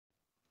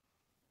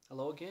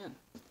Hello again.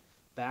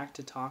 Back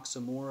to talk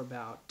some more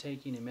about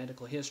taking a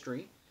medical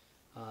history.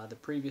 The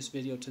previous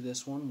video to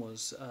this one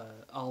was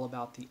all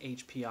about the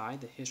HPI,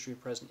 the history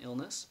of present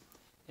illness,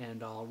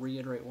 and I'll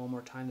reiterate one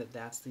more time that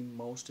that's the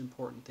most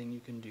important thing you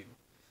can do.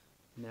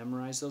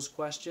 Memorize those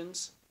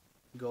questions,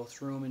 go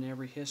through them in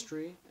every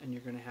history, and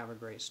you're going to have a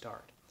great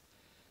start.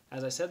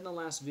 As I said in the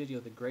last video,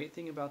 the great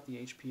thing about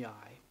the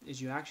HPI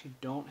is you actually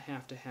don't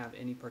have to have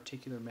any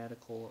particular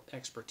medical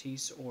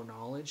expertise or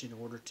knowledge in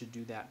order to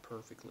do that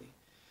perfectly.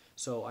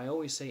 So I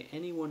always say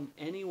anyone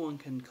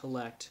can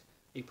collect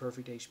a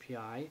perfect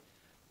HPI.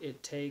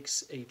 It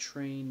takes a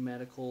trained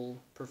medical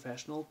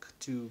professional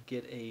to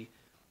get a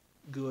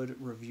good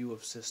review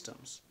of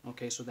systems.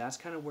 Okay, so that's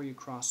kind of where you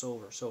cross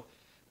over. So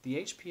the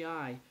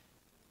HPI,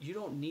 you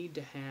don't need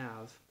to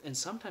have, and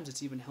sometimes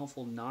it's even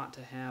helpful not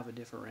to have a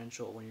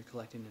differential when you're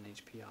collecting an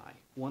HPI.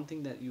 One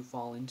thing that you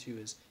fall into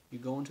is you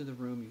go into the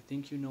room, you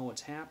think you know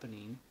what's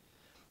happening,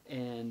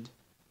 and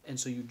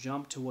so you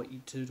jump to what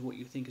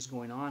you think is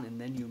going on, and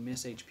then you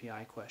miss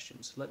HPI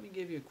questions. Let me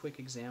give you a quick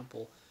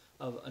example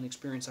of an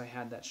experience I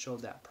had that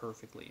showed that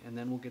perfectly, and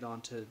then we'll get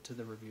on to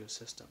the review of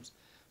systems.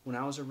 When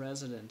I was a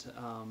resident,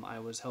 I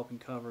was helping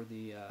cover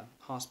the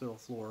hospital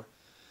floor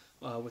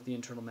with the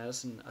internal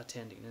medicine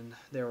attending, and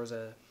there was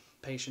a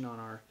patient on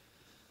our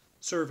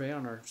survey,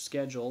 on our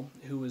schedule,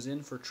 who was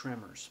in for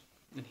tremors,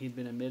 and he'd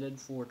been admitted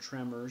for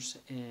tremors,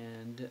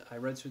 and I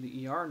read through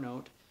the ER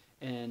note,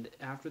 and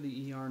after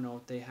the ER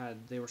note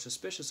they were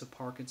suspicious of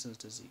Parkinson's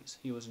disease.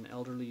 He was an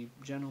elderly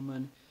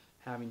gentleman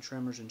having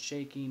tremors and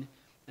shaking,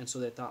 and so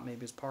they thought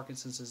maybe it's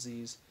Parkinson's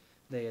disease.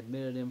 They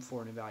admitted him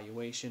for an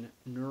evaluation.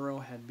 Neuro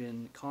had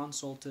been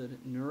consulted.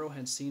 Neuro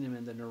had seen him,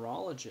 and the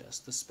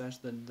neurologist,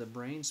 the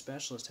brain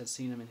specialist, had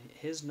seen him, and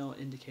his note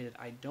indicated,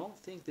 I don't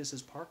think this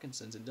is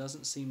Parkinson's. It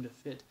doesn't seem to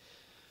fit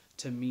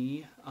to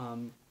me,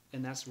 and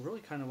that's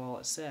really kind of all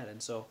it said.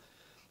 And so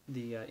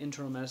the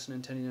internal medicine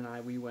attending and I,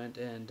 we went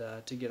and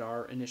to get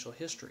our initial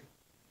history.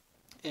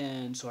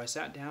 And so I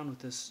sat down with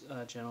this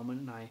gentleman,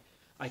 and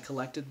I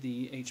collected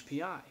the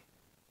HPI,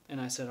 and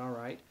I said, all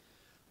right,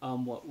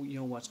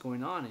 what's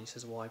going on? And he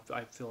says, well,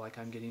 I feel like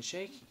I'm getting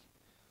shaky.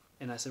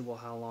 And I said, well,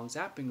 how long's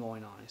that been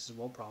going on? He says,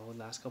 well, probably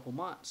the last couple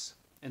months.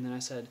 And then I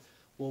said,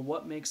 well,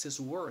 what makes this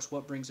worse?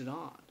 What brings it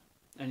on?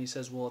 And he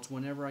says, well, it's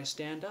whenever I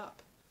stand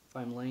up. If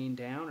I'm laying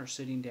down or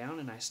sitting down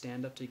and I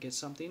stand up to get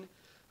something,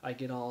 I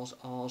get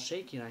all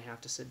shaky and I have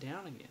to sit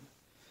down again.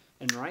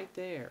 And right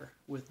there,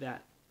 with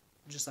that,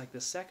 just like the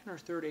second or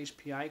third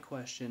HPI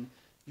question,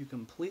 you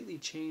completely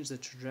change the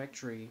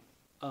trajectory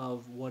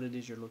of what it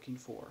is you're looking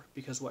for.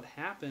 Because what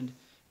happened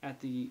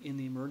in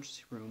the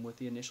emergency room with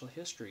the initial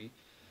history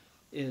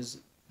is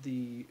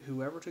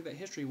whoever took that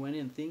history went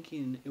in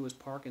thinking it was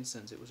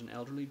Parkinson's. It was an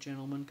elderly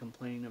gentleman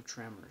complaining of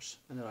tremors,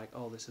 and they're like,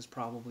 oh, this is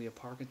probably a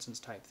Parkinson's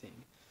type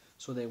thing.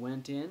 So they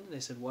went in, they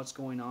said, what's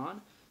going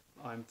on?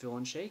 I'm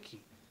feeling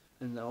shaky.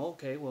 And they're,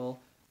 okay, well,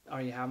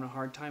 are you having a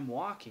hard time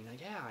walking?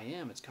 Like, yeah, I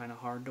am. It's kind of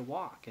hard to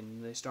walk.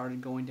 And they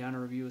started going down a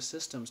review of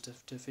systems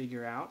to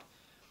figure out,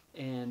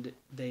 and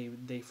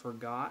they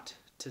forgot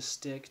to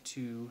stick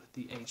to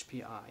the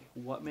HPI.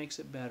 What makes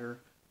it better?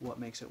 What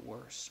makes it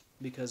worse?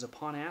 Because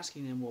upon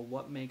asking him, well,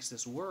 what makes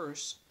this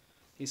worse?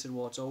 He said,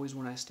 well, it's always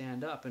when I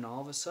stand up. And all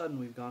of a sudden,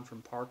 we've gone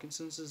from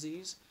Parkinson's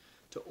disease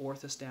to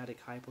orthostatic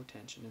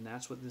hypotension. And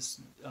that's what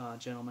this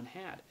gentleman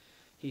had.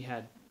 He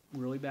had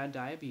really bad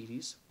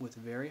diabetes with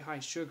very high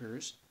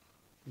sugars,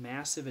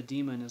 massive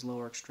edema in his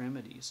lower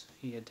extremities.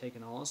 He had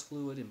taken all his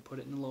fluid and put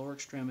it in the lower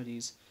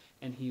extremities,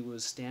 and he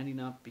was standing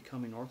up,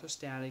 becoming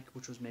orthostatic,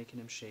 which was making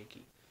him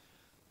shaky.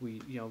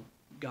 We,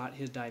 got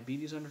his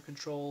diabetes under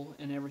control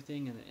and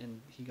everything,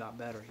 and he got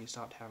better. He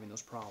stopped having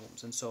those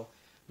problems. And so,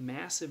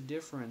 massive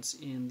difference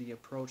in the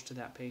approach to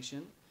that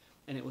patient,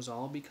 and it was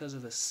all because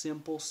of a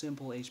simple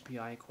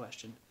HPI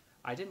question.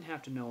 I didn't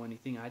have to know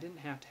anything. I didn't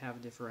have to have a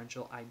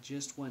differential. I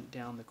just went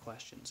down the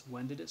questions.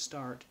 When did it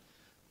start?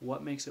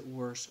 What makes it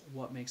worse?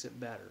 What makes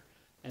it better?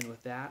 And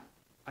with that,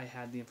 I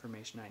had the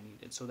information I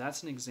needed. So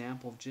that's an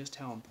example of just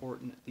how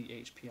important the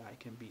HPI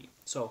can be.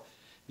 So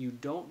you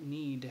don't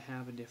need to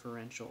have a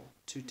differential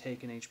to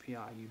take an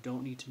HPI. You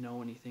don't need to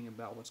know anything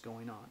about what's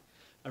going on.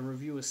 A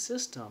review of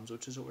systems,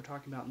 which is what we're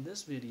talking about in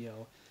this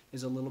video,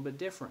 is a little bit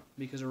different,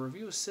 because a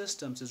review of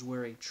systems is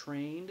where a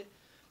trained,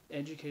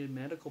 educated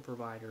medical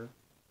provider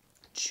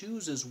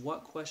chooses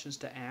what questions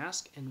to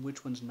ask and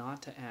which ones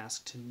not to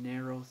ask to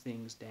narrow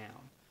things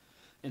down.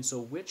 And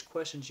so which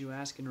questions you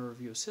ask in a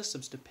review of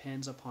systems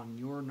depends upon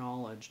your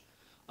knowledge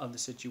of the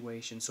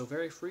situation. So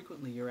very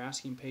frequently you're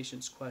asking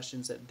patients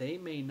questions that they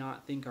may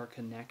not think are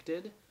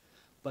connected,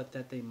 but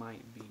that they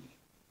might be.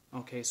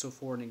 Okay, so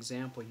for an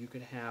example, you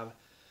could have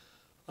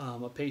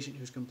a patient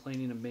who's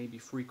complaining of maybe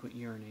frequent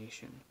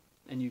urination,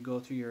 and you go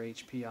through your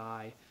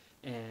HPI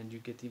and you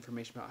get the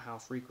information about how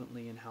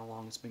frequently and how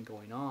long it's been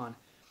going on.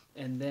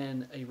 And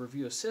then a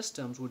review of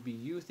systems would be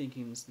you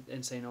thinking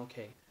and saying,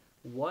 okay,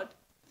 what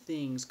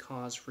things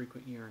cause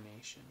frequent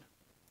urination?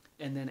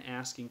 And then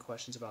asking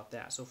questions about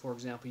that. So for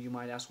example, you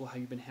might ask, well, have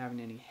you been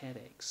having any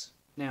headaches?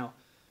 Now,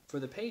 For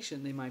the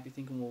patient, they might be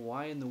thinking, well,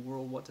 why in the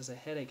world, what does a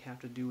headache have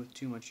to do with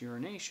too much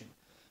urination?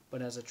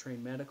 But as a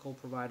trained medical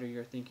provider,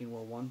 you're thinking,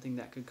 well, one thing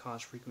that could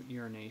cause frequent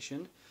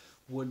urination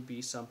would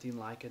be something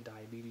like a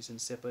diabetes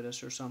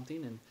insipidus or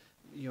something, and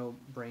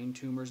brain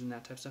tumors and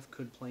that type of stuff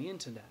could play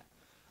into that.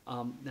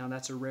 Now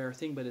that's a rare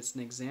thing, but it's an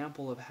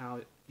example of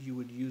how you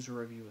would use a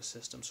review of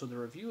systems. So the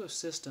review of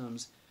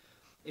systems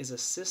is a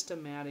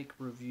systematic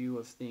review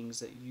of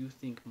things that you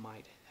think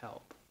might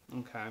help.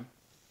 Okay,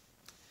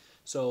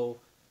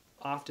 so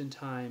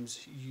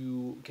oftentimes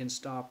you can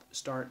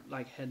start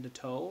like head to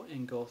toe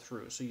and go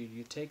through. So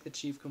you take the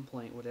chief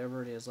complaint,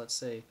 whatever it is. Let's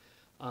say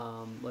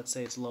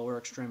it's lower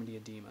extremity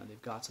edema.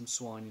 They've got some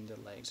swelling in their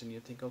legs, and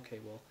you think, okay,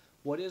 well,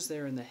 what is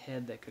there in the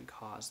head that could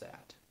cause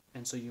that?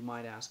 And so you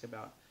might ask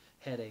about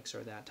headaches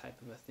or that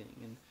type of a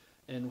thing.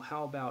 And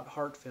how about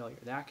heart failure?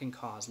 That can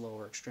cause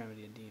lower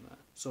extremity edema.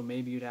 So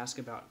maybe you'd ask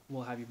about,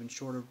 well, have you been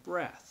short of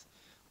breath?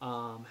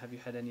 Have you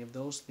had any of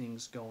those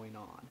things going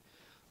on?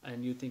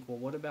 And you think, well,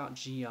 what about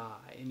GI?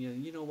 And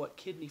you know what,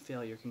 kidney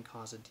failure can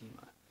cause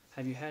edema.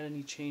 Have you had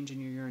any change in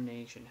your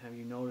urination? Have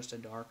you noticed a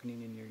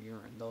darkening in your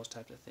urine? Those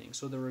types of things.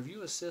 So the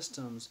review of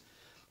systems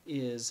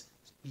is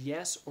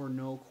yes or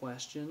no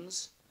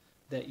questions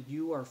that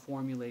you are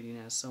formulating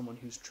as someone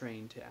who's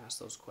trained to ask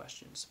those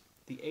questions.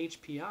 The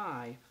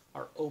HPI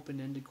are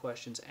open-ended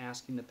questions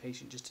asking the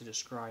patient just to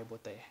describe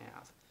what they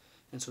have.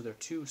 And so they're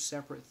two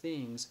separate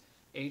things.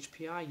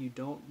 HPI, you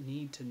don't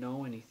need to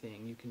know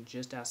anything. You can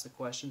just ask the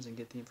questions and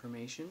get the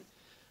information.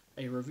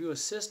 A review of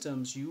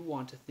systems, you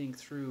want to think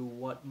through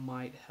what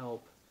might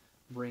help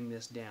bring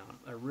this down.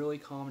 A really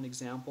common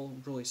example,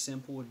 really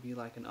simple, would be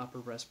like an upper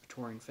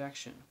respiratory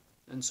infection.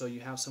 And so you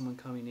have someone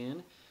coming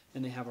in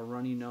and they have a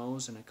runny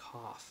nose and a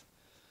cough.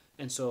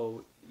 And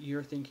so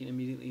you're thinking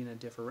immediately in a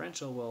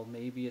differential, well,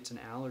 maybe it's an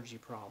allergy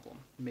problem.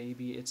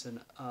 Maybe it's an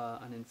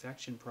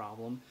infection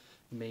problem.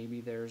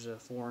 Maybe there's a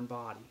foreign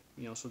body.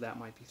 So that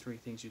might be three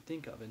things you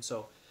think of. And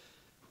so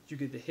you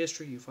get the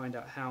history, you find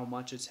out how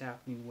much it's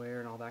happening,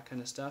 where, and all that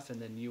kind of stuff.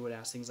 And then you would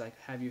ask things like,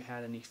 have you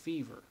had any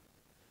fever?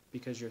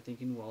 Because you're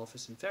thinking, well, if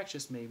it's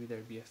infectious, maybe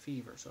there'd be a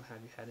fever. So have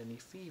you had any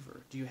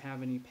fever? Do you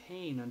have any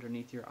pain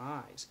underneath your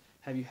eyes?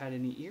 Have you had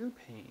any ear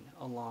pain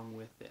along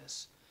with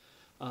this?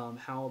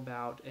 How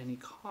about any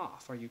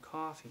cough? Are you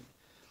coughing?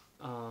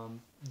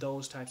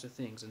 Those types of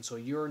things. And so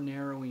you're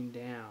narrowing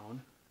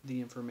down the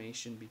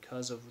information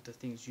because of the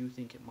things you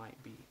think it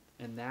might be.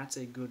 And that's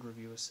a good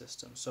review of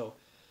systems. So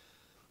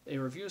a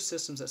review of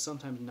systems that's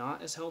sometimes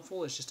not as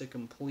helpful is just a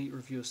complete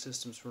review of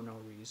systems for no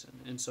reason.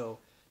 And so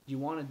you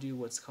want to do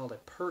what's called a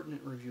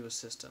pertinent review of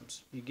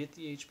systems. You get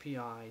the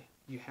HPI,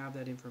 you have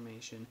that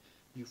information,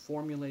 you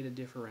formulate a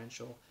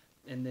differential,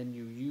 and then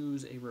you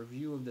use a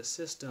review of the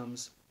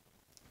systems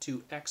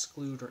to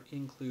exclude or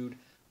include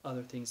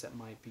other things that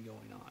might be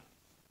going on.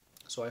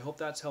 So I hope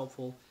that's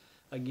helpful.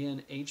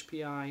 Again,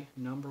 HPI,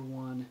 number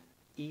one,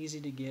 easy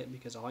to get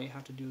because all you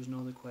have to do is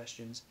know the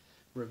questions.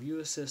 Review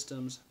of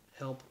systems,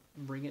 help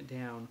bring it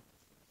down.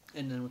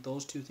 And then with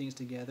those two things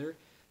together,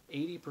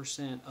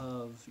 80%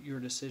 of your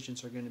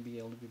decisions are going to be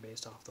able to be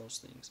based off those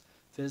things.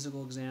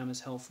 Physical exam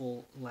is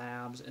helpful,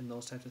 labs and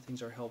those types of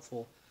things are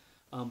helpful,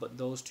 but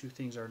those two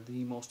things are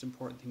the most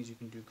important things you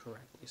can do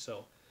correctly.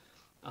 So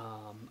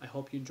I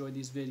hope you enjoyed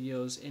these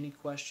videos. Any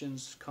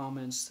questions,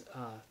 comments,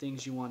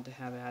 things you want to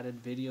have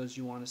added, videos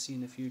you want to see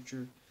in the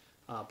future,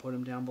 put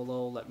them down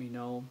below, let me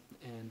know,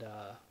 and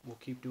we'll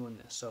keep doing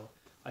this. So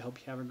I hope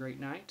you have a great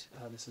night.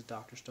 This is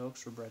Dr.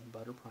 Stokes for Bread and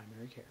Butter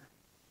Primary Care.